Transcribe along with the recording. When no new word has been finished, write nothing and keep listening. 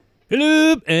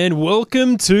Hello and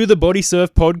welcome to the Bodysurf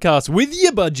Podcast with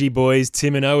your Budgy Boys,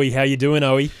 Tim and Owey. How you doing,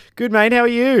 Owey? Good, mate. How are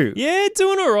you? Yeah,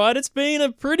 doing all right. It's been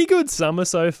a pretty good summer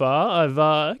so far. I've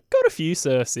got a few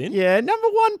surfs in. Yeah, number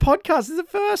one podcast. This is the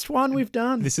first one we've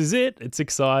done. This is it. It's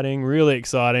exciting, really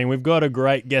exciting. We've got a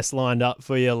great guest lined up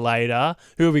for you later.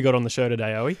 Who have we got on the show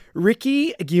today, Owey?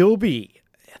 Rikki Gilbey,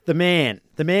 the man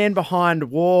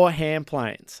behind WAW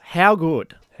Handplanes. How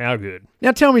good? How good?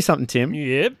 Now tell me something, Tim.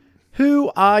 Yep.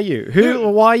 Who are you?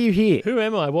 Why are you here? Who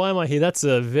am I? Why am I here? That's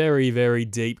a very, very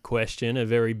deep question, a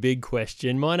very big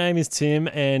question. My name is Tim,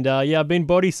 and I've been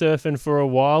body surfing for a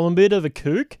while. I'm a bit of a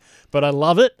kook, but I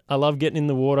love it. I love getting in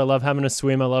the water. I love having a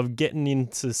swim. I love getting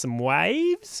into some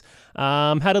waves.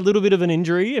 Had a little bit of an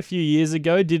injury a few years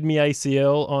ago. Did me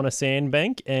ACL on a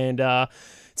sandbank, and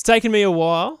it's taken me a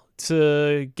while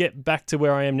to get back to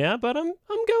where I am now, but I'm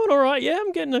going all right. Yeah,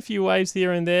 I'm getting a few waves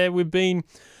here and there. We've been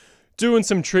doing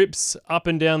some trips up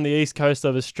and down the east coast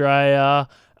of Australia,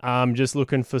 just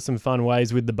looking for some fun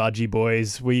waves with the Budgy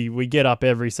Boys. We get up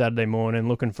every Saturday morning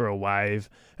looking for a wave,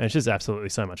 and it's just absolutely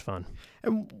so much fun.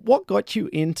 And what got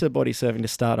you into body surfing to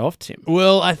start off, Tim?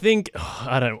 Well, I think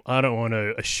I don't want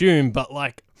to assume, but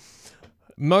like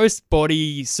most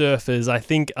body surfers, I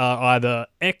think are either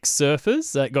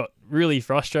ex-surfers that got really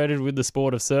frustrated with the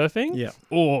sport of surfing,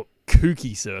 or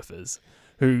kooky surfers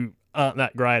who aren't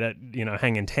that great at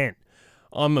hanging tent.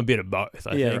 I'm a bit of both,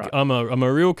 I think. Right. I'm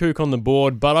a real kook on the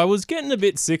board, but I was getting a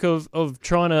bit sick of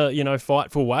trying to,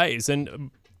 fight for waves.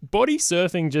 And body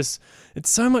surfing it's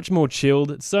so much more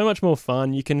chilled. It's so much more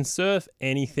fun. You can surf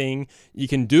anything. You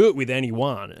can do it with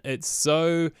anyone. It's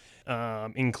so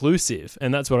inclusive,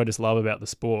 and that's what I just love about the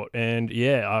sport. And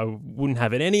yeah, I wouldn't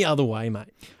have it any other way, mate.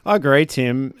 I agree,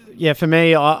 Tim. Yeah, for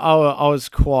me, I was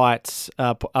quite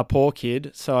a poor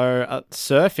kid, so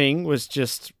surfing was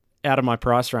just out of my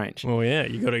price range. Well, yeah,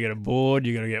 you got to get a board,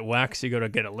 you got to get wax, you got to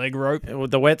get a leg rope. With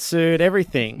the wetsuit,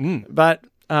 everything. But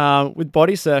with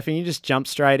body surfing, you just jump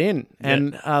straight in. Yeah.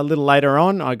 And a little later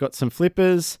on, I got some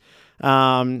flippers,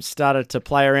 started to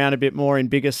play around a bit more in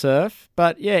bigger surf.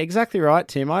 But yeah, exactly right,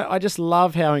 Tim. I just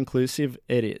love how inclusive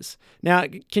it is. Now,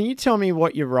 can you tell me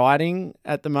what you're riding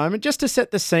at the moment, just to set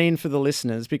the scene for the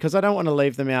listeners, because I don't want to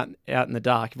leave them out in the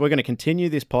dark. If we're going to continue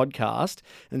this podcast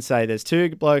and say there's two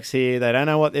blokes here, they don't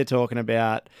know what they're talking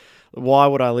about, why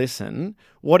would I listen?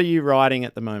 What are you riding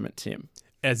at the moment, Tim?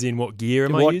 As in, what gear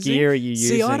am I using? What gear are you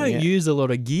using? See, I don't use a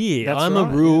lot of gear. I'm a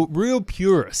real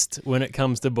purist when it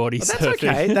comes to body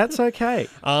surfing. That's okay.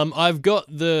 I've got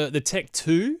the Tech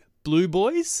 2 Blue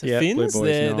Boys fins. Blue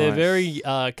Boys, they're very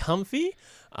comfy.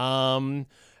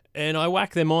 And I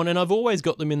whack them on, and I've always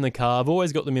got them in the car. I've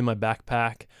always got them in my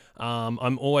backpack.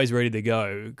 I'm always ready to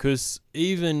go, because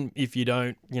even if you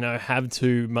don't, have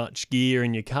too much gear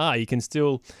in your car, you can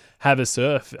still have a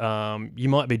surf. You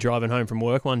might be driving home from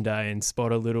work one day and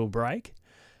spot a little break,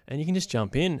 and you can just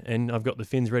jump in, and I've got the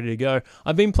fins ready to go.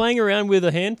 I've been playing around with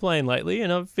a hand plane lately,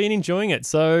 and I've been enjoying it.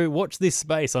 So watch this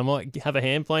space. I might have a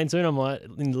hand plane soon. I might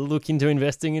look into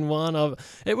investing in one.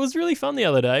 It was really fun the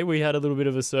other day. We had a little bit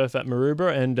of a surf at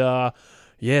Maroubra, and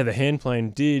the hand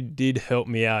plane did help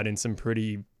me out in some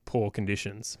pretty poor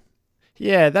conditions.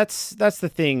 Yeah, that's the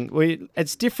thing.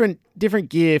 It's different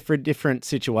gear for different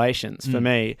situations for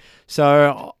me.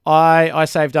 So I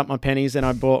saved up my pennies and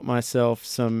I bought myself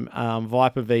some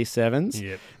Viper V7s.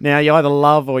 Yep. Now, you either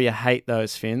love or you hate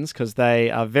those fins, because they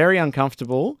are very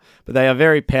uncomfortable, but they are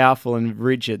very powerful and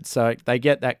rigid. So they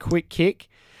get that quick kick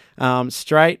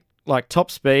straight. Like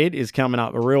top speed is coming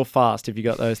up real fast if you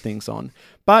got those things on.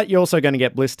 But you're also going to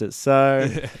get blisters. So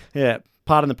yeah.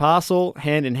 Part in the parcel,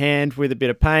 hand in hand with a bit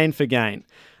of pain for gain.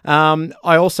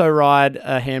 I also ride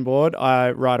a handboard. I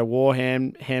ride a WAW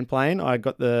handplane. I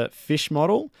got the fish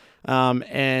model,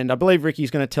 and I believe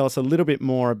Rikki's going to tell us a little bit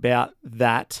more about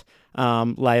that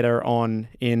later on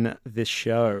in this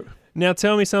show. Now,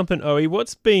 tell me something, Owey.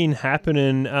 What's been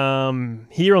happening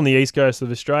here on the east coast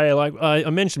of Australia? Like I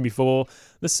mentioned before,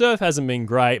 the surf hasn't been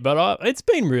great, but it's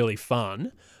been really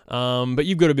fun. But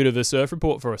you've got a bit of a surf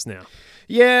report for us now.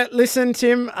 Yeah, listen,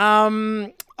 Tim,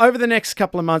 over the next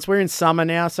couple of months, we're in summer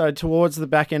now, so towards the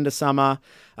back end of summer,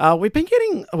 we've been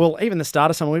getting, even the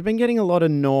start of summer, we've been getting a lot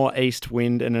of northeast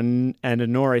wind and a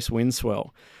northeast wind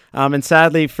swell. And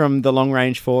sadly, from the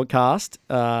long-range forecast,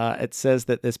 it says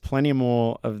that there's plenty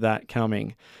more of that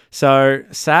coming. So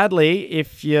sadly,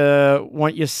 if you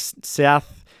want your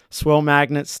south swell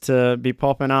magnets to be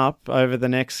popping up over the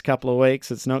next couple of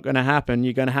weeks, it's not going to happen.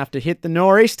 You're going to have to hit the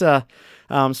nor'easter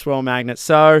swell magnets.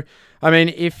 So, I mean,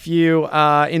 if you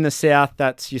are in the south,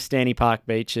 that's your Stanley Park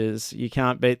beaches. You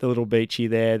can't beat the little beachy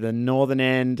there. The northern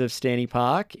end of Stanley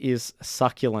Park is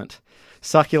succulent.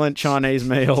 succulent Chinese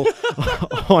meal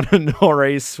on a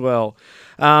nor'east swell.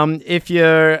 If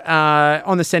you're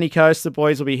on the sunny coast, the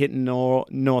boys will be hitting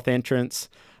North Entrance.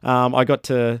 I got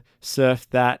to surf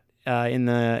that in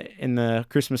the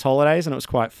Christmas holidays, and it was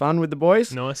quite fun with the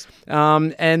boys. Nice.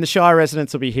 And the Shire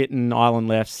residents will be hitting Island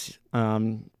Lefts.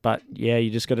 But yeah,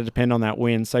 you just got to depend on that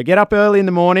wind. So get up early in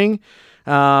the morning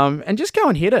and just go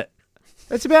and hit it.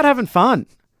 It's about having fun.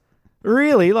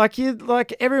 Really, like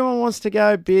everyone wants to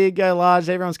go big, go large.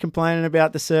 Everyone's complaining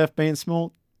about the surf being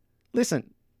small.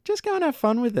 Listen, just go and have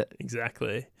fun with it.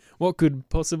 Exactly. What could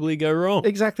possibly go wrong?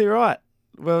 Exactly right.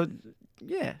 Well,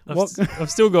 yeah. I've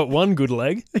still got one good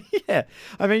leg. Yeah.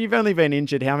 I mean, you've only been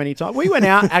injured how many times? We went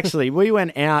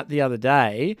out the other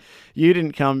day. You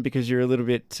didn't come because you're a little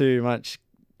bit too much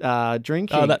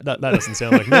drinking. Oh, that doesn't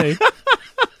sound like me.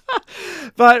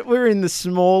 But we're in the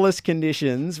smallest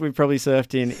conditions we've probably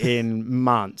surfed in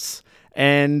months.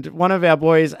 And one of our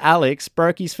boys, Alex,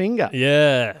 broke his finger.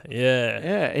 Yeah.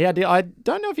 Yeah. I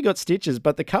don't know if he got stitches,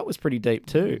 but the cut was pretty deep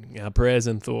too. Our prayers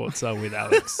and thoughts are with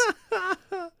Alex.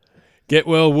 Get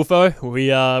well,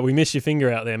 Woofo. We miss your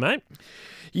finger out there, mate.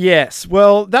 Yes.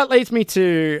 Well, that leads me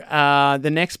to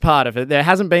the next part of it. There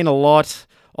hasn't been a lot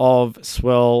of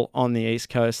swell on the East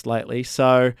Coast lately,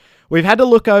 so we've had to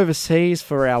look overseas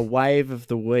for our wave of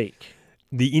the week.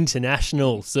 The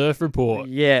International Surf Report.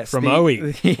 Yes. From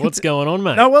Owey. What's going on,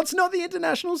 mate? No, well, it's not the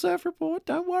International Surf Report.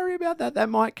 Don't worry about that. That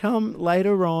might come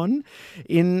later on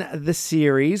in the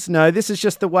series. No, this is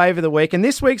just the wave of the week. And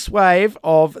this week's wave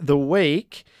of the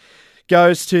week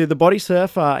goes to the body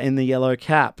surfer in the yellow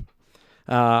cap,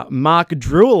 Mark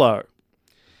Drulo,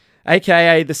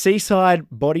 a.k.a. the Seaside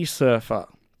Body Surfer.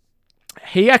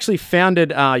 He actually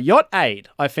founded Yacht Aid,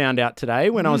 I found out today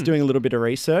when I was doing a little bit of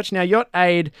research. Now, Yacht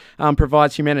Aid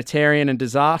provides humanitarian and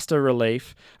disaster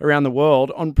relief around the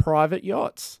world on private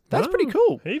yachts. That's pretty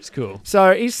cool. Heaps cool.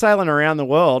 So he's sailing around the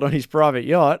world on his private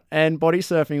yacht and body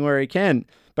surfing where he can.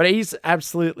 But he's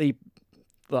absolutely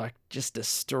just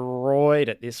destroyed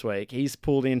it this week. He's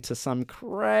pulled into some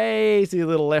crazy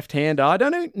little left-hander. I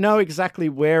don't know exactly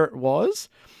where it was,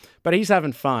 but he's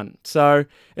having fun. So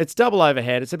it's double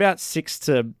overhead. It's about 6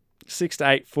 to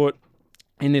 8 foot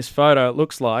in this photo, it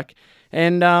looks like.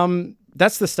 And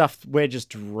that's the stuff we're just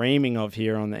dreaming of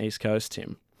here on the East Coast,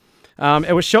 Tim.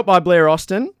 It was shot by Blair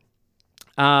Austin.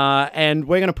 And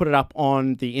we're going to put it up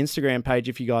on the Instagram page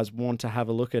if you guys want to have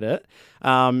a look at it.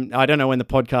 I don't know when the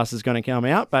podcast is going to come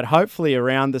out, but hopefully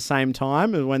around the same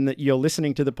time when you're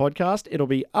listening to the podcast, it'll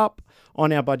be up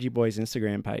on our Budgy Boys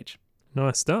Instagram page.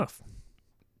 Nice stuff.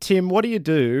 Tim, what do you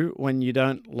do when you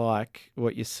don't like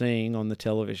what you're seeing on the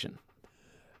television?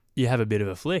 You have a bit of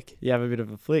a flick. You have a bit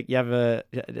of a flick. You have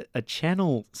a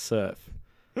channel surf.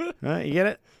 Right? You get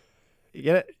it? You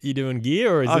get it? You doing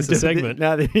gear or is this a segment?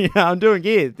 I'm doing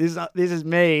gear. This is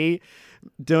me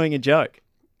doing a joke.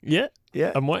 Yeah.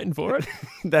 Yeah. I'm waiting for it.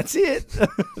 That's it.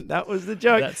 That was the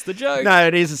joke. That's the joke. No,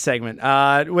 it is a segment.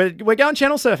 We're going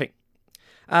channel surfing.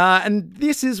 And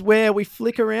this is where we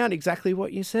flick around exactly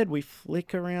what you said. We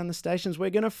flick around the stations. We're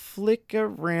going to flick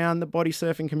around the body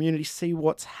surfing community, see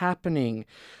what's happening.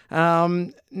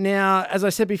 Now, as I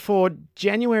said before,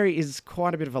 January is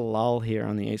quite a bit of a lull here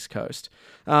on the East Coast.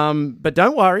 But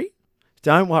don't worry.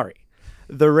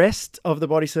 The rest of the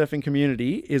body surfing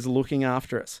community is looking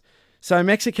after us. So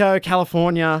Mexico,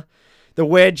 California, the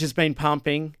wedge has been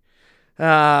pumping.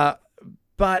 But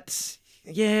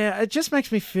yeah, it just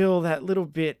makes me feel that little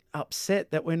bit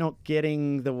upset that we're not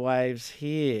getting the waves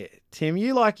here. Tim,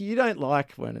 you don't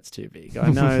like when it's too big. I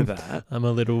know that. I'm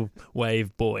a little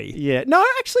wave boy. Yeah. No,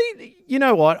 actually, you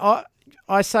know what?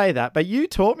 I say that, but you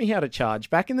taught me how to charge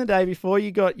back in the day before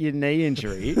you got your knee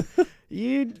injury.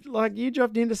 You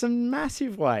dropped into some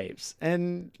massive waves.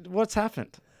 And what's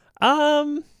happened?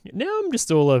 Now I'm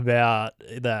just all about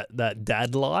that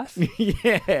dad life.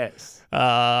 Yes.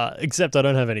 Except I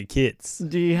don't have any kids.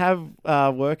 Do you have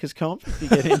workers' comp if you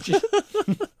get injured?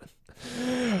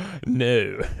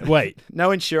 No. Wait.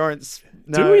 No insurance.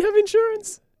 No. Do we have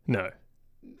insurance? No.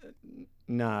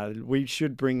 No, we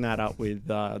should bring that up with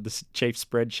the chief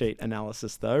spreadsheet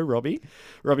analysis, though, Robbie.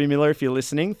 Robbie Miller, if you're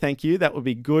listening, thank you. That would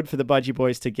be good for the Budgy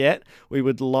Boys to get. We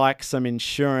would like some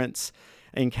insurance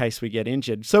in case we get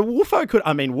injured. So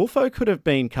Woofo could have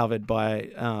been covered by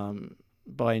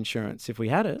insurance if we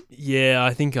had it. Yeah,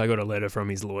 I think I got a letter from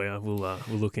his lawyer. We'll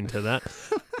look into that.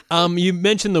 You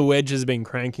mentioned the wedge has been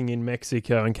cranking in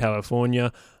Mexico and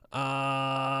California.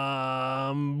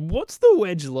 What's the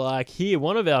wedge like here?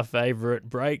 One of our favourite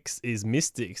breaks is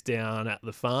Mystics down at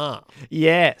the farm.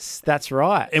 Yes, that's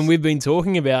right. And we've been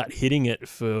talking about hitting it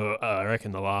for, I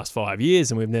reckon, the last 5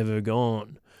 years, and we've never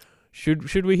gone.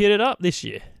 Should we hit it up this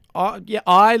year?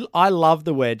 I love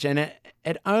the wedge, and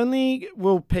it only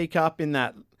will peak up in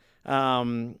that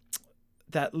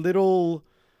that little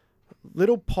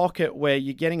pocket where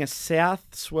you're getting a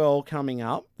south swell coming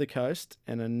up the coast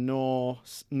and a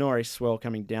northeast swell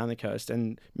coming down the coast,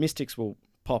 and mystics will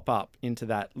pop up into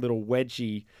that little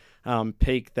wedgy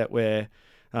peak that we're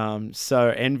so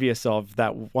envious of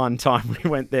that one time we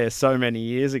went there so many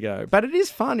years ago. But it is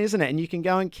fun, isn't it? And you can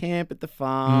go and camp at the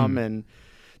farm and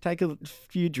take a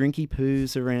few drinky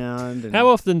poos around. And, how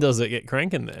often does it get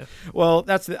cranking there? well,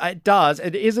 it does.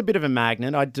 It is a bit of a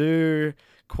magnet. I do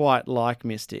quite like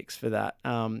mystics for that.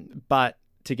 But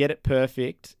to get it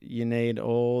perfect, you need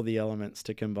all the elements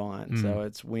to combine. So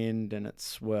it's wind and it's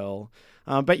swell.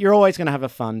 But you're always going to have a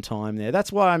fun time there.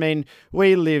 That's why, I mean,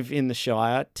 we live in the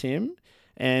Shire, Tim,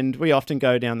 and we often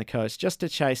go down the coast just to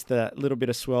chase that little bit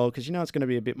of swell because you know it's going to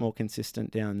be a bit more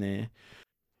consistent down there.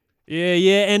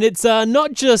 Yeah, and it's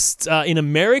not just in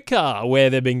America where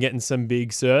they've been getting some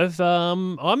big surf.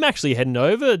 I'm actually heading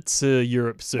over to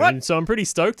Europe soon, so I'm pretty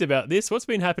stoked about this. What's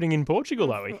been happening in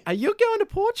Portugal, Owey? Are you going to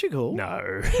Portugal?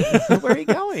 No. Where are you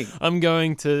going? I'm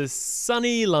going to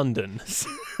sunny London.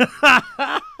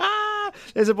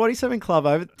 There's a bodysurfing club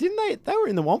over. Didn't they? They were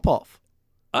in the Whomp Off.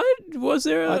 Was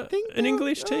there an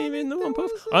English team in the Whomp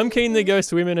Off? I'm keen to go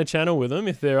swim in a channel with them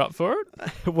if they're up for it.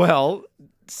 Well,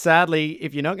 sadly,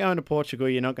 if you're not going to Portugal,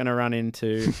 you're not going to run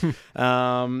into.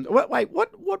 What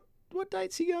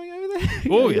dates are you going over there?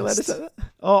 August.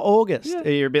 August. Yeah.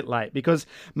 You're a bit late because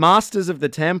Masters of the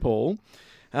Temple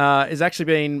is actually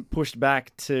being pushed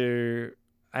back to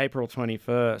April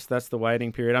 21st. That's the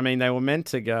waiting period. I mean, they were meant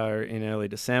to go in early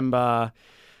December.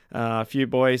 A few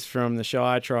boys from the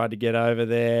Shire tried to get over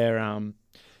there.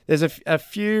 There's a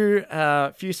few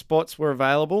spots were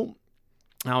available.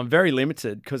 Very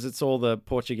limited because it's all the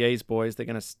Portuguese boys. They're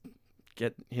going to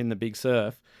get in the big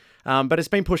surf. But it's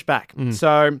been pushed back.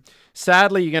 So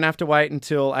sadly, you're going to have to wait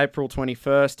until April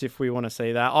 21st if we want to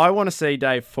see that. I want to see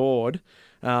Dave Ford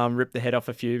rip the head off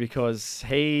a few because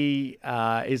he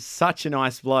is such a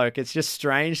nice bloke. It's just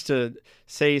strange to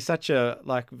see such a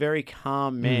very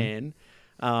calm man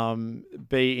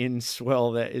be in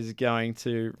swell that is going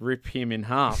to rip him in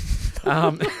half. No,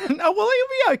 well,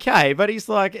 he'll be okay, but he's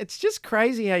like, it's just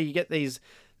crazy how you get this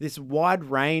wide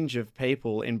range of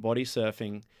people in body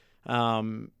surfing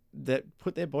that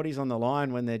put their bodies on the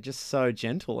line when they're just so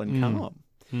gentle and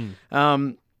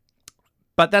calm.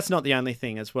 But that's not the only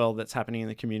thing as well that's happening in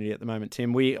the community at the moment,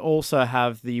 Tim. We also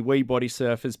have the Wee Body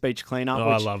Surfers Beach Cleanup.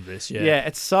 I love this, yeah. Yeah,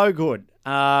 it's so good.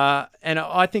 And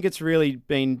I think it's really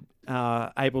been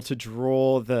able to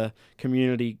draw the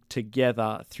community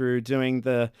together through doing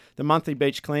the monthly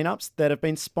beach cleanups that have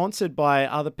been sponsored by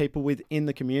other people within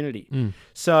the community.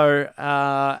 So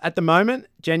at the moment,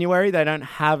 January, they don't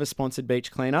have a sponsored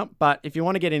beach cleanup, but if you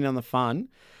want to get in on the fun,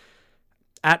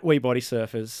 at Wee Body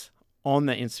Surfers on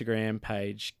the Instagram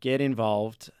page, get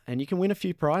involved and you can win a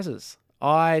few prizes.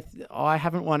 I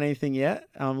haven't won anything yet.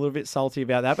 I'm a little bit salty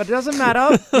about that, but it doesn't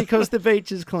matter because the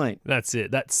beach is clean. That's it.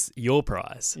 That's your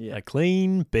prize. Yeah. A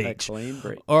clean beach. A clean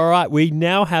beach. All right. We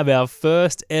now have our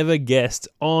first ever guest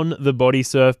on the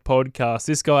Bodysurf podcast.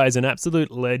 This guy is an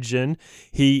absolute legend.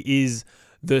 He is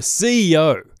the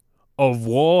CEO of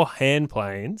WAW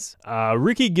Handplanes.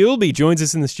 Rikki Gilbey joins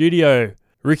us in the studio.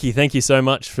 Rikki, thank you so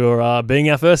much for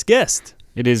being our first guest.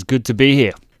 It is good to be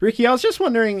here. Rikki, I was just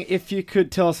wondering if you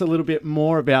could tell us a little bit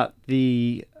more about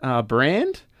the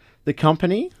brand, the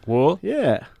company. WAW.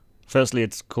 Yeah. Firstly,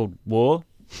 it's called WAW.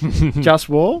 Just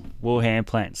WAW? WAW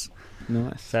Handplanes.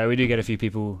 Nice. So we do get a few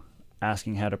people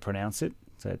asking how to pronounce it.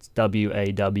 So it's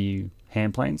WAW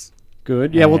Handplanes.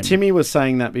 Good. Yeah, well, Timmy was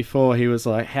saying that before. He was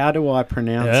like, how do I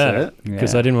pronounce it?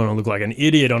 Because I didn't want to look like an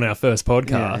idiot on our first podcast.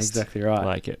 Yeah, exactly right. I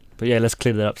like it. But yeah, let's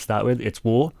clear that up to start with. It's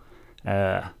WAW.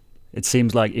 It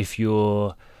seems like if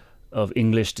you're of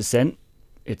English descent,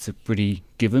 it's a pretty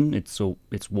given. It's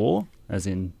WAW, as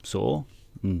in saw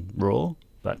and raw.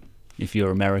 But if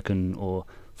you're American or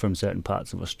from certain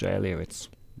parts of Australia, it's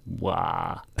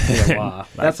WAW. Yeah, WAW.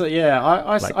 I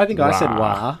think I said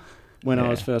WAW when I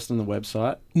was first on the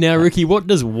website. Now, Rikki, what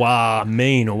does WAW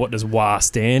mean, or what does WAW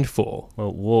stand for?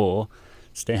 Well, WAW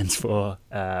stands for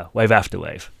wave after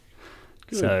wave.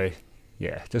 Good. So,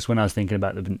 yeah, just when I was thinking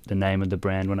about the name of the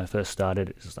brand when I first started,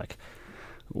 it was just like,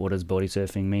 what does body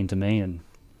surfing mean to me? And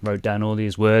wrote down all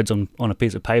these words on a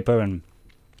piece of paper, and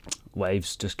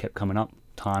waves just kept coming up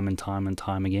time and time and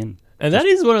time again. And that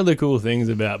is one of the cool things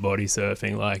about body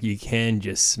surfing. Like, you can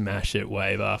just smash it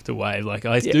wave after wave. Like,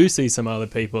 I do see some other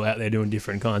people out there doing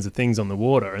different kinds of things on the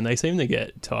water, and they seem to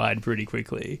get tired pretty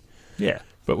quickly. Yeah.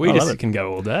 But we just can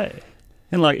go all day.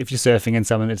 And, like, if you're surfing in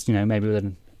something that's, maybe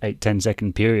with 8-10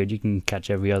 second period, you can catch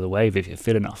every other wave if you're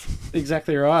fit enough.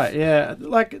 Exactly right. Yeah,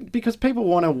 like because people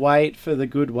want to wait for the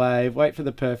good wave, wait for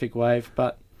the perfect wave,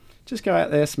 but just go out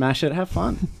there, smash it, have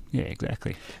fun. Yeah,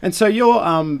 exactly. And so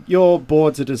your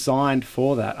boards are designed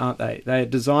for that, aren't they? They're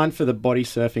designed for the body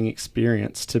surfing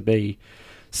experience to be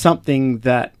something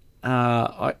that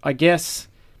I guess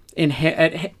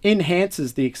it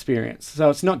enhances the experience. So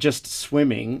it's not just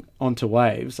swimming onto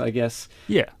waves, I guess.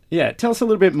 Yeah. Yeah. Tell us a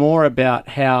little bit more about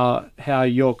how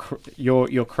your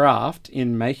craft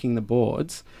in making the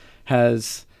boards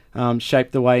has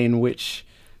shaped the way in which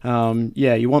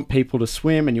you want people to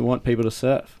swim and you want people to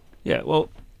surf. Yeah, well,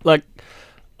 like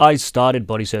I started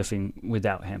body surfing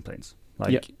without handplanes.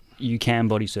 Like you can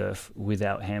body surf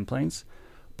without handplanes,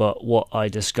 but what I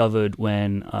discovered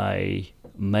when I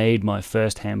made my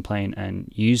first handplane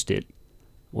and used it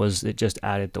was it just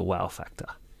added the wow factor.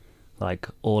 Like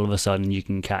all of a sudden you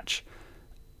can catch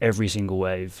every single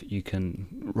wave, you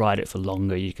can ride it for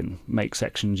longer, you can make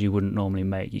sections you wouldn't normally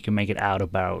make, you can make it out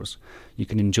of barrels, you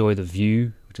can enjoy the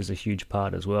view, which is a huge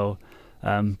part as well.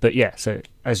 But yeah, so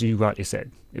as you rightly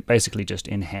said, it basically just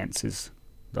enhances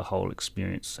the whole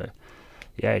experience. So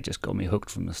yeah, it just got me hooked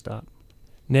from the start.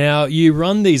 Now, you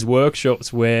run these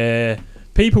workshops where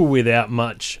people without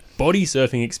much body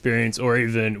surfing experience or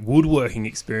even woodworking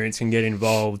experience can get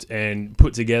involved and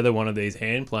put together one of these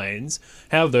hand planes.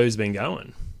 How have those been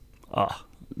going? Oh,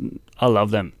 I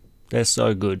love them. They're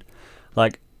so good.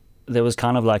 Like, there was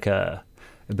kind of like a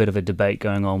bit of a debate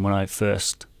going on when I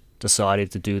first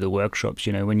decided to do the workshops.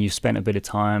 You know, when you've spent a bit of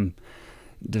time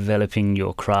developing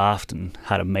your craft and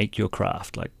how to make your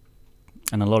craft, like,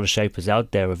 and a lot of shapers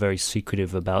out there are very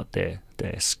secretive about their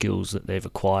skills that they've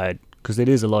acquired, because it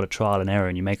is a lot of trial and error,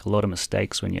 and you make a lot of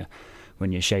mistakes when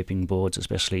you're shaping boards,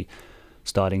 especially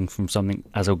starting from something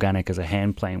as organic as a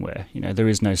hand plane, where there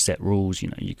is no set rules.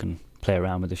 You can play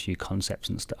around with a few concepts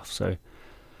and stuff. So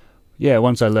yeah,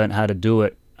 once I learned how to do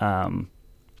it, I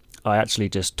actually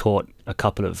just taught a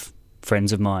couple of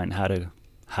friends of mine how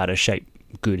to shape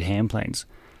good hand planes,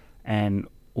 and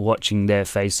watching their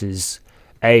faces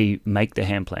A, make the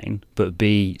hand plane, but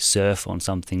B, surf on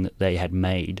something that they had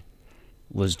made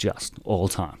was just all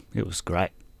time. It was great.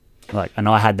 Like, and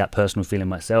I had that personal feeling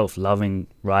myself, loving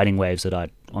riding waves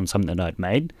on something that I'd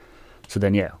made. So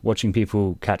then, yeah, watching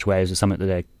people catch waves of something that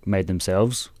they made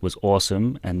themselves was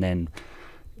awesome. And then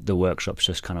the workshops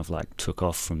just kind of like took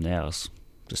off from there. I was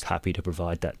just happy to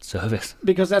provide that service.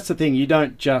 Because that's the thing, you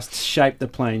don't just shape the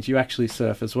planes, you actually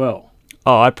surf as well.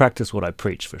 Oh, I practice what I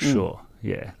preach for sure.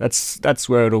 Yeah, that's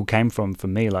where it all came from for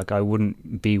me. Like, I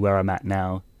wouldn't be where I'm at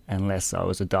now unless I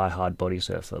was a die-hard body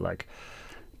surfer. Like,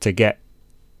 to get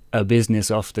a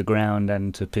business off the ground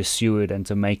and to pursue it and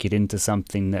to make it into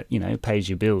something that pays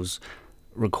your bills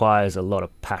requires a lot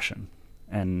of passion.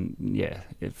 And yeah,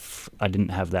 if I didn't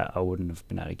have that, I wouldn't have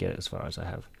been able to get it as far as I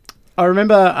have. I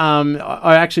remember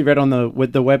I actually read on the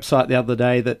website the other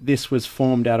day that this was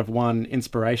formed out of one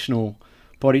inspirational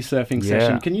body surfing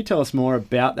session. Can you tell us more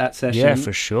about that session? Yeah,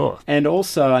 for sure. And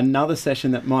also another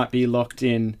session that might be locked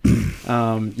in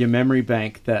your memory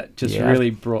bank that just really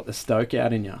brought the stoke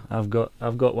out in you. I've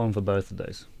got one for both of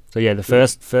those. So yeah, the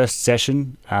first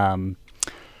session,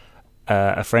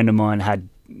 a friend of mine had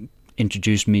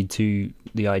introduced me to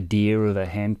the idea of a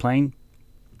hand plane,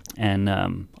 and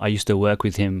I used to work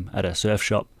with him at a surf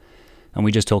shop. And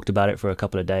we just talked about it for a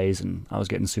couple of days, and I was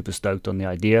getting super stoked on the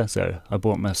idea. So I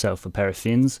bought myself a pair of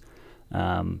fins,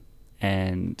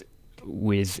 and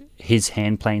with his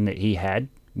hand plane that he had,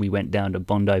 we went down to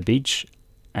Bondi Beach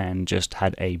and just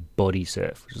had a body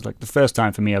surf, which was like the first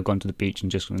time for me I've gone to the beach and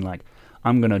just been like,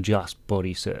 I'm going to just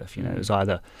body surf. It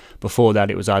was before that,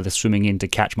 it was either swimming in to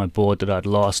catch my board that I'd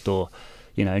lost, or,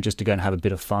 just to go and have a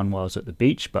bit of fun while I was at the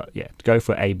beach. But yeah, to go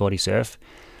for a body surf.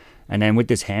 And then with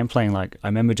this hand plane, like, I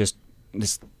remember just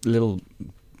this little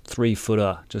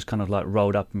 3-footer just kind of like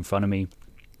rolled up in front of me,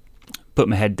 put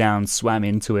my head down, swam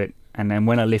into it, and then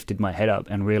when I lifted my head up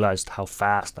and realized how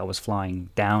fast I was flying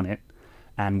down it,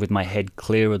 and with my head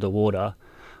clear of the water,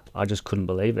 I just couldn't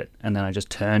believe it. And then I just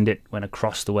turned it, went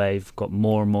across the wave, got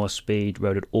more and more speed,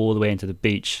 rode it all the way into the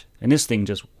beach, and this thing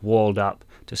just walled up,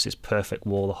 just this perfect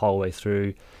wall the whole way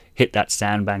through, hit that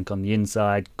sandbank on the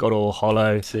inside, got all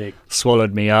hollow, sick,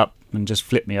 swallowed me up and just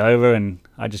flipped me over, and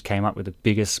I just came up with the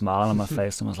biggest smile on my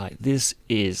face and was like, this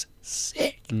is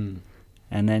sick. And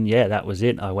then that was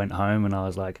it. I went home and I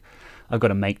was like, I've got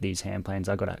to make these hand planes.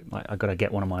 I got to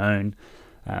get one of my own.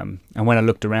 And when I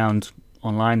looked around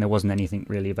online, there wasn't anything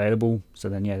really available. So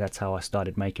then that's how I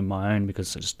started making my own,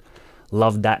 because I just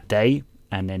loved that day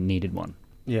and then needed one.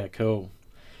 Yeah, cool.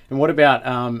 And what about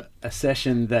a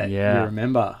session that you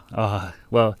remember?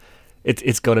 Well,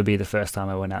 it's got to be the first time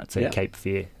I went out to Yeah. Cape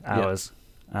Fear hours.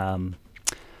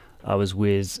 I was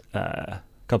with a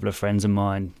couple of friends of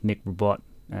mine, Nick Rabot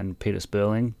and Peter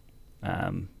Sperling.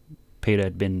 Peter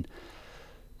had been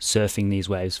surfing these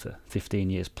waves for 15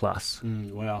 years plus,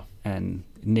 Wow. and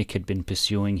Nick had been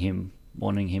pursuing him,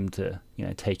 wanting him to,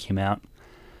 take him out.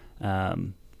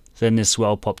 So then this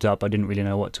swell popped up. I didn't really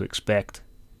know what to expect.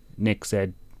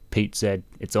 Pete said,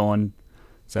 it's on.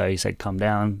 So he said, come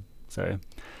down. So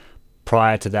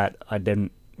prior to that, I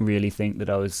didn't really think that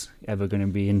I was ever going to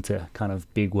be into kind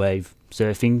of big wave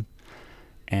surfing.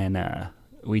 And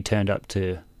we turned up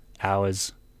to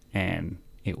hours, and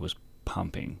it was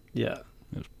pumping. Yeah.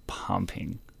 It was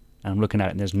pumping. And I'm looking at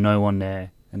it, and there's no one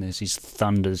there. And there's these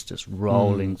thunders just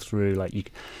rolling through.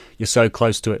 Like you're so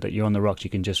close to it that you're on the rocks, you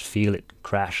can just feel it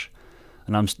crash.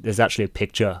 And there's actually a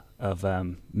picture of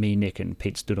me, Nick, and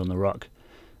Pete stood on the rock.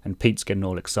 And Pete's getting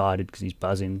all excited because he's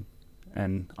buzzing.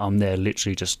 And I'm there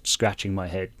literally just scratching my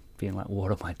head, being like,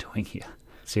 what am I doing here?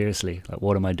 Seriously, like,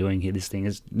 what am I doing here? This thing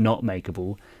is not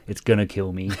makeable. It's going to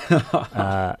kill me.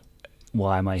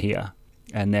 Why am I here?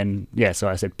 And then, so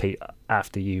I said, Pete,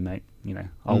 after you, mate,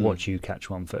 I'll watch you catch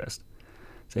one first.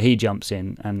 So he jumps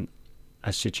in, and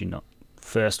I shit you not,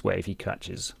 first wave he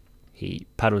catches, he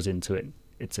paddles into it.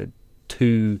 It's a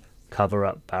 2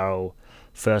 cover-up barrel,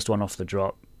 first one off the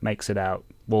drop, makes it out,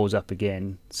 walls up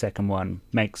again, second one,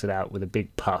 makes it out with a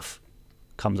big puff,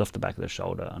 comes off the back of the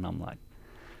shoulder, and I'm like,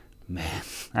 man,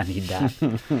 I need that.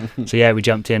 So we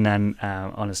jumped in, and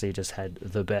honestly just had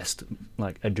the best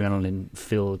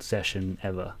adrenaline-filled session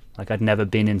ever. Like, I'd never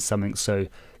been in something so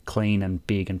clean and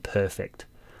big and perfect.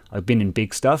 I've been in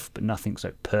big stuff, but nothing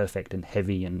so perfect and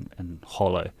heavy and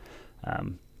hollow.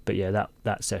 But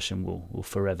that session will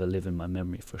forever live in my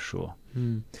memory for sure.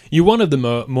 You're one of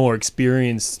the more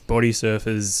experienced body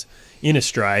surfers in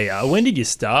Australia. When did you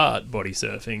start body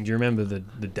surfing? Do you remember the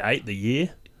date, the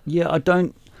year? Yeah, I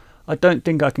don't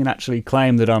think I can actually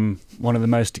claim that I'm one of the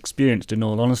most experienced, in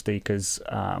all honesty, because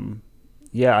I've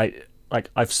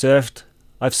surfed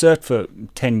for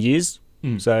 10 years.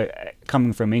 So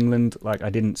coming from England, I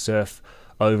didn't surf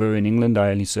over in England. I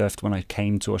only surfed when I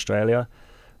came to Australia.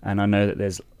 And I know that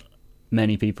there's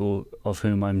many people of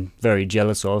whom I'm very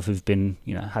jealous of who've been,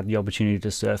 had the opportunity to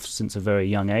surf since a very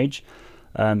young age.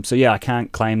 I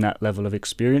can't claim that level of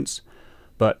experience.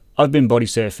 But I've been body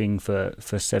surfing for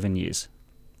 7 years.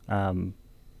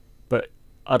 But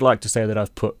I'd like to say that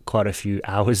I've put quite a few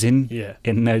hours in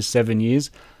those 7 years,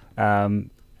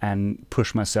 and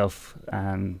pushed myself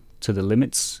to the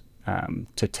limits,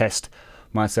 to test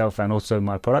myself and also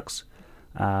my products.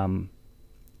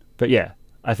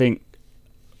 I think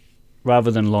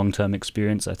rather than long-term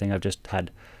experience, I think I've just had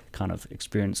kind of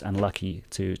experience and lucky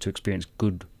to experience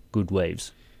good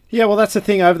waves. Yeah, well, that's the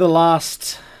thing. Over the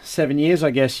last 7 years,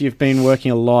 I guess, you've been working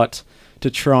a lot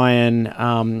to try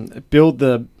and build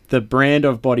the brand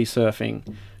of body surfing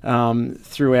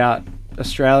throughout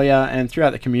Australia and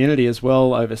throughout the community as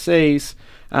well overseas.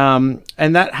 And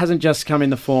that hasn't just come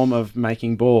in the form of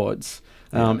making boards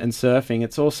and surfing.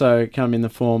 It's also come in the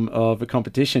form of a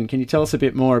competition. Can you tell us a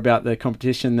bit more about the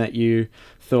competition that you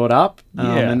thought up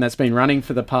and that's been running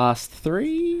for the past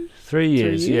 3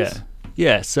 years?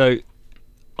 Yeah. So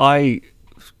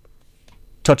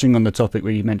touching on the topic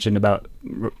where you mentioned about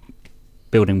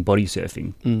building body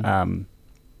surfing,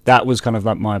 that was kind of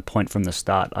like my point from the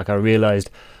start. Like, I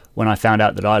realized when I found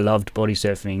out that I loved body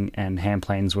surfing and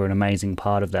handplanes were an amazing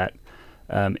part of that,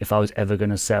 if I was ever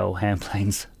going to sell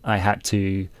handplanes, I had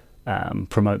to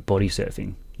promote body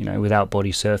surfing. Without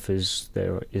body surfers,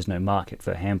 there is no market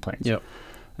for handplanes. Yep.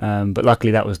 But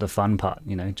luckily that was the fun part,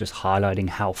 just highlighting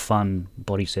how fun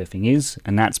body surfing is.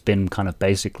 And that's been kind of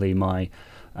basically my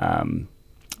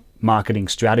marketing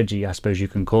strategy, I suppose you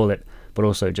can call it, but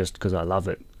also just because I love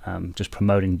it, just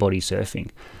promoting body surfing.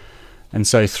 And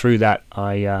so through that,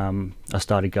 I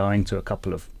started going to a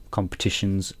couple of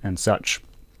competitions and such.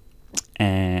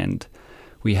 And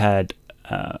we had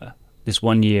this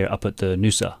one year up at the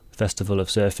Noosa Festival of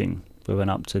Surfing. We went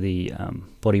up to the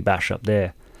Body Bash up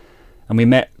there. And we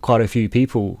met quite a few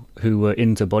people who were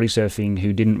into body surfing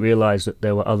who didn't realise that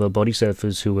there were other body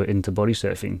surfers who were into body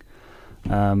surfing.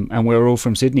 And we were all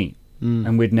from Sydney,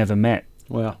 and we'd never met.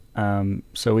 Wow.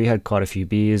 So we had quite a few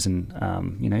beers and,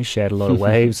 shared a lot of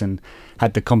waves and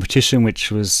had the competition,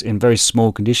 which was in very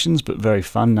small conditions, but very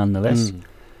fun nonetheless.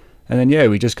 And then,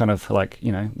 we just kind of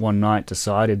one night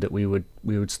decided that we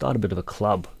would start a bit of a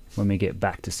club when we get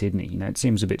back to Sydney. It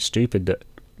seems a bit stupid that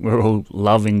we're all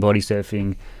loving body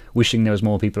surfing, wishing there was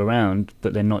more people around,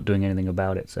 but they're not doing anything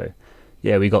about it. So,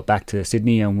 we got back to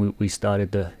Sydney and we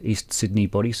started the East Sydney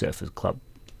Body Surfers Club.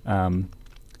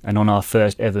 And on our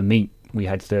first ever meet, we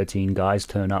had 13 guys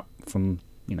turn up from,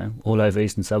 all over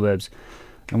eastern suburbs,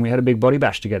 and we had a big body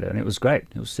bash together, and it was great.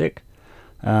 It was sick.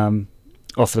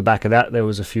 Off the back of that, there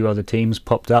was a few other teams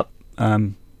popped up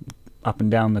and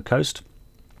down the coast,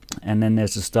 and then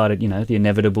there's just started, the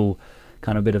inevitable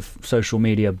kind of bit of social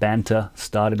media banter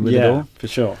started with it all. Yeah, for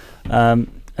sure. And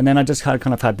then I just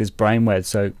kind of had this brainwave.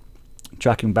 So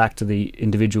tracking back to the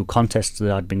individual contests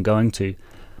that I'd been going to,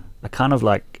 I kind of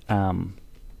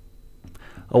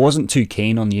I wasn't too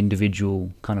keen on the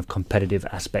individual kind of competitive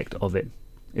aspect of it.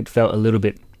 It felt a little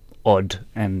bit odd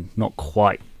and not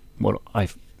quite what I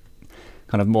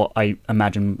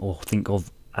imagine or think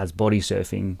of as body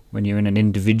surfing. When you're in an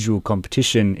individual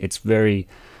competition, it's very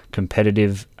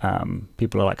competitive.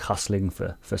 People are like hustling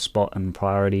for spot and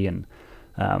priority, and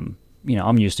I'm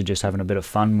used to just having a bit of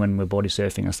fun when we're body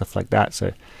surfing and stuff like that.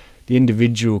 So the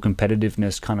individual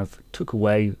competitiveness kind of took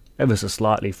away ever so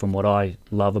slightly from what I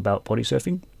love about body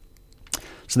surfing.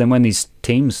 So then when these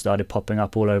teams started popping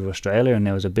up all over Australia and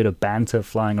there was a bit of banter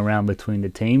flying around between the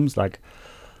teams, I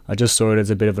just saw it as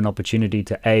a bit of an opportunity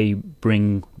to A,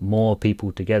 bring more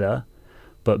people together,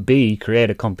 but B,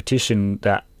 create a competition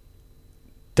that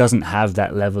doesn't have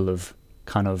that level of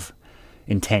kind of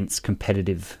intense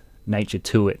competitive nature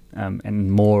to it,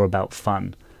 and more about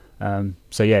fun.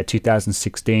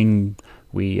 2016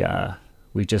 we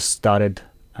just started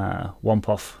Whomp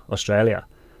Off Australia.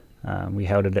 We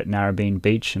held it at Narrabeen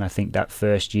Beach, and I think that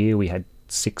first year we had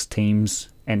 6 teams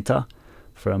enter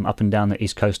from up and down the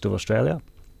east coast of Australia,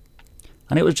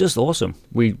 and it was just awesome.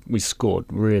 We scored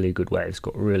really good waves,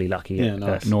 got really lucky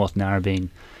at North Narrabeen.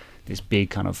 This big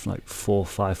kind of 4 or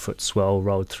 5 foot swell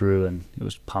rolled through, and it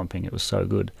was pumping. It was so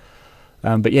good.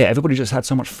 But yeah, everybody just had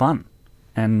so much fun,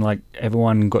 and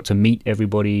everyone got to meet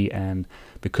everybody, and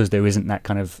because there isn't that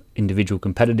kind of individual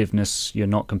competitiveness, you're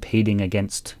not competing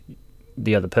against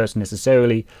the other person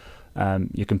necessarily.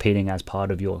 You're competing as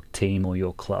part of your team or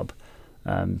your club.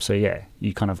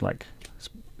 You kind of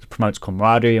promotes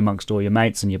camaraderie amongst all your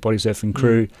mates and your body surfing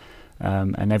crew,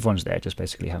 and everyone's there just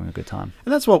basically having a good time.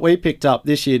 And that's what we picked up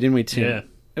this year, didn't we, Tim? Yeah.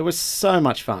 It was so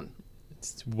much fun.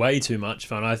 It's way too much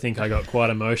fun. I think I got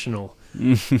quite emotional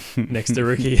next to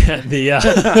Rikki at the after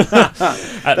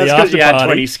you had party.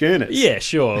 20 schooners. Yeah,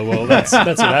 sure. Well, that's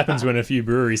what happens when a few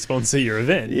breweries sponsor your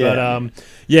event. Yeah. But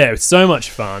it's so much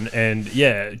fun, and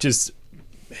just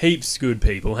heaps good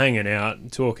people hanging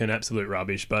out, talking absolute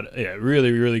rubbish. But yeah,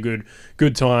 really, really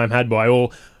good time had by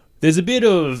all. There's a bit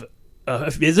of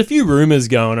there's a few rumours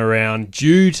going around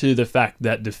due to the fact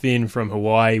that the Finn from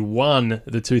Hawaii won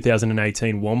the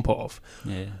 2018 Whomp Off.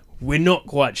 Yeah. We're not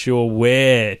quite sure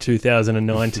where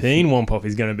 2019 Whomp Off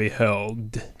is going to be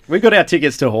held. We got our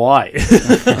tickets to Hawaii.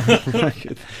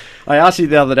 I asked you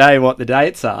the other day what the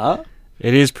dates are.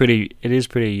 It is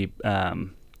pretty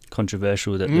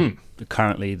controversial that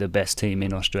currently the best team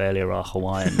in Australia are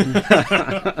Hawaiian.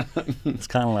 It's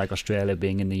kind of like Australia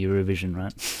being in the Eurovision,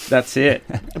 right? That's it.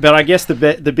 But I guess the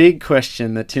big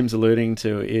question that Tim's alluding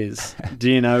to is, do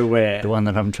you know where? The one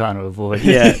that I'm trying to avoid.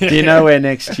 Yeah. Do you know where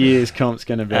next year's comp's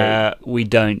going to be? We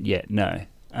don't yet, no.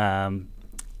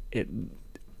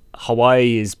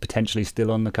 Hawaii is potentially still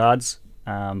on the cards,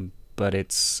 but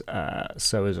it's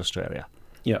so is Australia.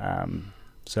 Yeah.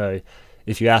 So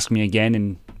if you ask me again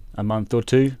in a month or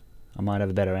two, I might have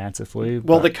a better answer for you.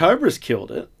 Well, the Cobras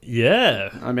killed it. Yeah.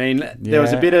 I mean, there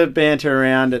was a bit of banter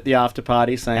around at the after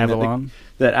party saying Avalon.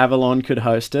 that Avalon could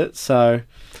host it. So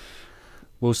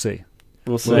we'll see.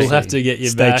 We'll have to get you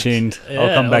Stay back. tuned. Yeah,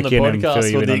 I'll come back on the in and podcast fill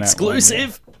you for in the on that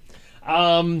exclusive.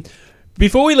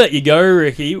 Before we let you go,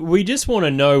 Rikki, we just want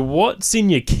to know what's in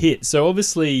your kit. So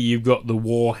obviously you've got the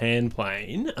WAW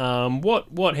Handplane.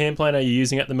 What handplane are you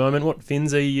using at the moment? What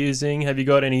fins are you using? Have you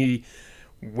got any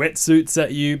wetsuits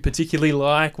that you particularly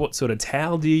like? What sort of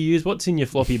towel do you use? What's in your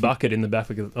floppy bucket in the back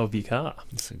of your car?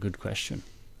 That's a good question.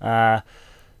 I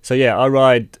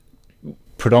ride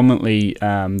predominantly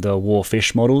the WAW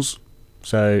fish models.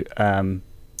 So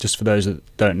just for those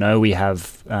that don't know, we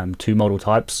have 2 model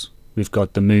types. We've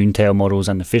got the moontail models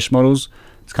and the fish models.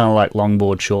 It's kind of like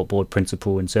longboard, shortboard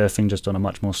principle in surfing, just on a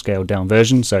much more scaled down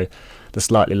version. So the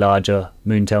slightly larger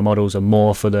moontail models are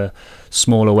more for the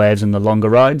smaller waves and the longer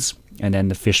rides, and then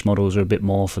the fish models are a bit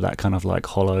more for that kind of like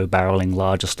hollow barreling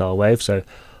larger style wave. So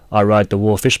I ride the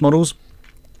WAW fish models.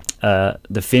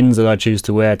 The fins that I choose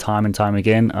to wear time and time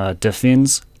again are the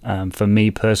fins. For me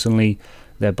personally,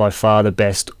 they're by far the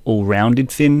best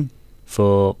all-rounded fin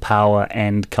for power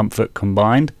and comfort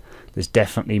combined. There's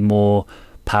definitely more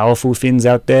powerful fins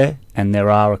out there, and there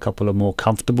are a couple of more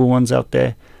comfortable ones out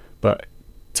there, but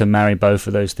to marry both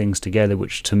of those things together,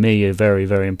 which to me are very,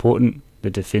 very important,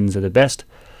 the fins are the best.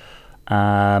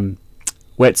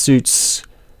 Wetsuits,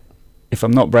 if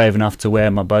I'm not brave enough to wear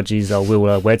my budgies, I will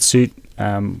wear a wetsuit.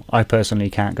 I personally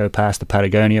can't go past the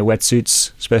Patagonia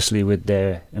wetsuits, especially with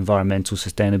their environmental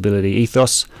sustainability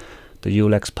ethos. The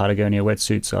Ulex Patagonia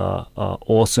wetsuits are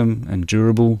awesome and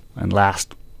durable and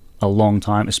last a long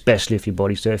time, especially if you're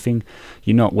body surfing.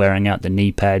 You're not wearing out the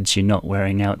knee pads, you're not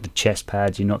wearing out the chest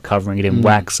pads, you're not covering it in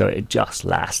wax, so it just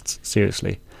lasts,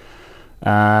 seriously.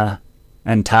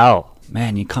 And towel.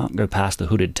 Man, you can't go past a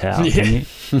hooded towel, can you?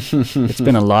 It's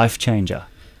been a life changer.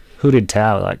 Hooded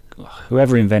towel, like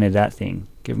whoever invented that thing,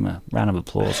 give them a round of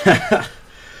applause.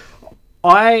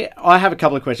 I have a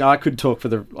couple of questions. I could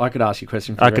ask you a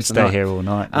question for the I could rest of the stay night. here all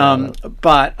night.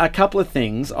 But a couple of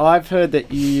things. I've heard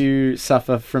that you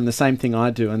suffer from the same thing I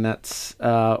do, and that's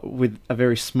with a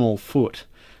very small foot.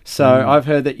 So I've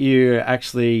heard that you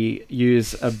actually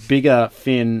use a bigger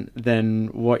fin than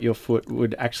what your foot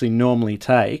would actually normally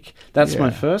take. That's my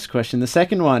first question. The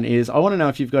second one is, I want to know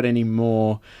if you've got any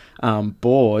more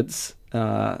boards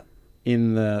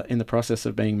in the process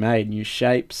of being made, new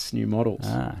shapes, new models.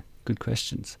 Good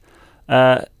questions.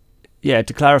 To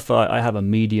clarify, I have a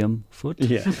medium foot.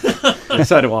 Yeah, and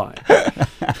so do I.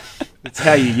 It's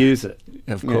how you use it.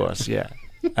 Of course, yeah.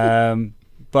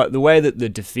 But the way that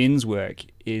the fins work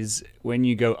is when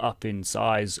you go up in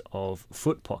size of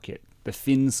foot pocket, the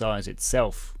fin size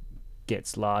itself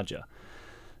gets larger.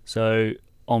 So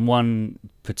on one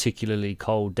particularly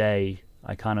cold day,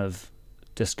 I kind of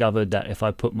discovered that if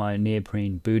I put my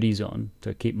neoprene booties on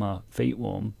to keep my feet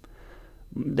warm,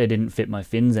 they didn't fit my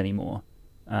fins anymore.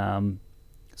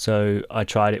 So I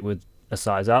tried it with a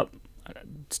size up,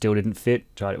 still didn't fit.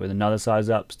 Tried it with another size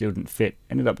up, still didn't fit.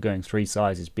 Ended up going 3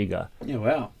 sizes bigger. Yeah,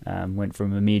 wow. Went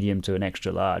from a medium to an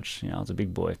extra large. I was a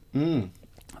big boy.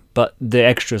 But the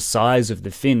extra size of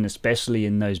the fin, especially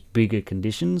in those bigger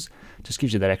conditions, just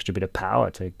gives you that extra bit of power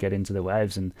to get into the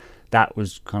waves, and that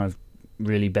was kind of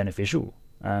really beneficial.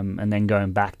 And then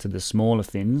going back to the smaller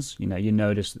fins, you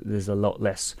notice that there's a lot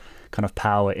less kind of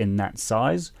power in that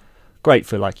size. Great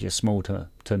for like your small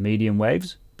to medium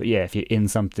waves, but yeah, if you're in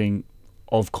something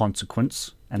of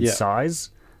consequence and size,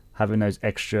 having those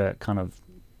extra kind of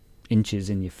inches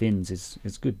in your fins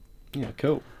is good. Yeah,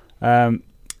 cool.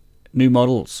 New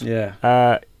models.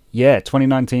 Yeah.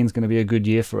 2019 is going to be a good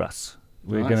year for us.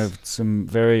 We're Nice. going to have some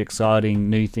very exciting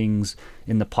new things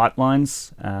in the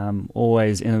pipelines,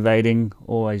 always innovating,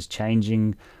 always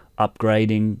changing,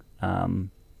 upgrading.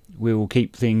 We will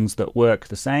keep things that work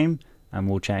the same, and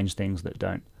we'll change things that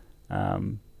don't.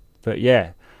 But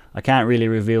yeah, I can't really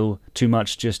reveal too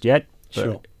much just yet. But,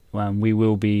 Sure. We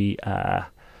will be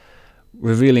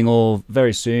revealing all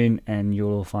very soon, and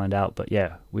you'll all find out. But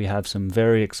yeah, we have some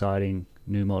very exciting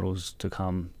new models to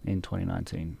come in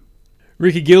 2019.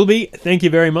 Rikki Gilbey, thank you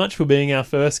very much for being our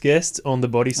first guest on the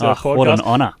Bodysurf Podcast. What an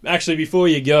honour. Actually, before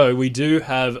you go, we do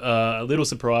have a little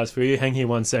surprise for you. Hang here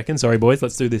 1 second. Sorry, boys.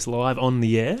 Let's do this live on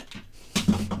the air.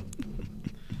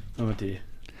 Oh, dear.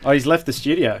 Oh, he's left the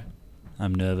studio.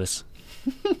 I'm nervous.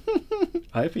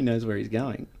 I hope he knows where he's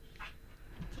going.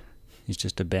 He's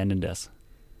just abandoned us.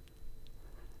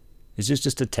 Is this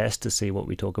just a test to see what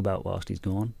we talk about whilst he's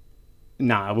gone?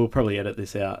 Nah, we'll probably edit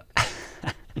this out.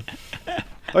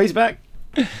 Oh, he's back.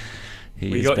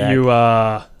 We got you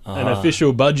an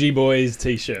official Budgy Boys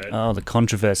t-shirt. Oh, the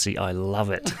controversy. I love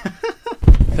it.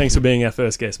 Thanks for being our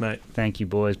first guest, mate. Thank you,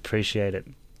 boys. Appreciate it.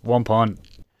 Whomp on.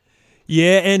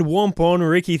 Yeah, and whomp on,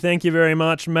 Rikki. Thank you very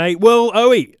much, mate. Well,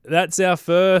 Owey, that's our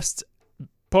first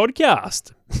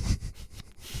podcast.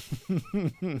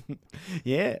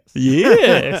 Yes.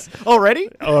 Yes. Already?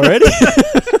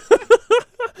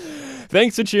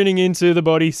 Thanks for tuning into the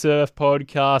Bodysurf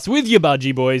Podcast with your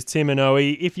Budgy Boys, Tim and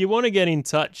Owey. If you want to get in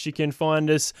touch, you can find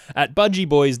us at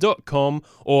budgyboys.com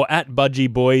or at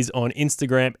Budgy Boys on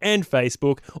Instagram and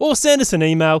Facebook, or send us an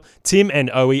email,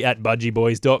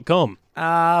 timandowie@budgyboys.com.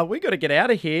 We got to get out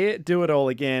of here, do it all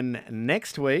again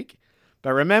next week.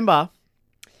 But remember,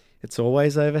 it's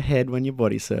always overhead when you're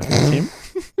body surfing, Tim.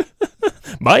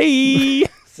 Bye.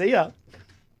 See ya.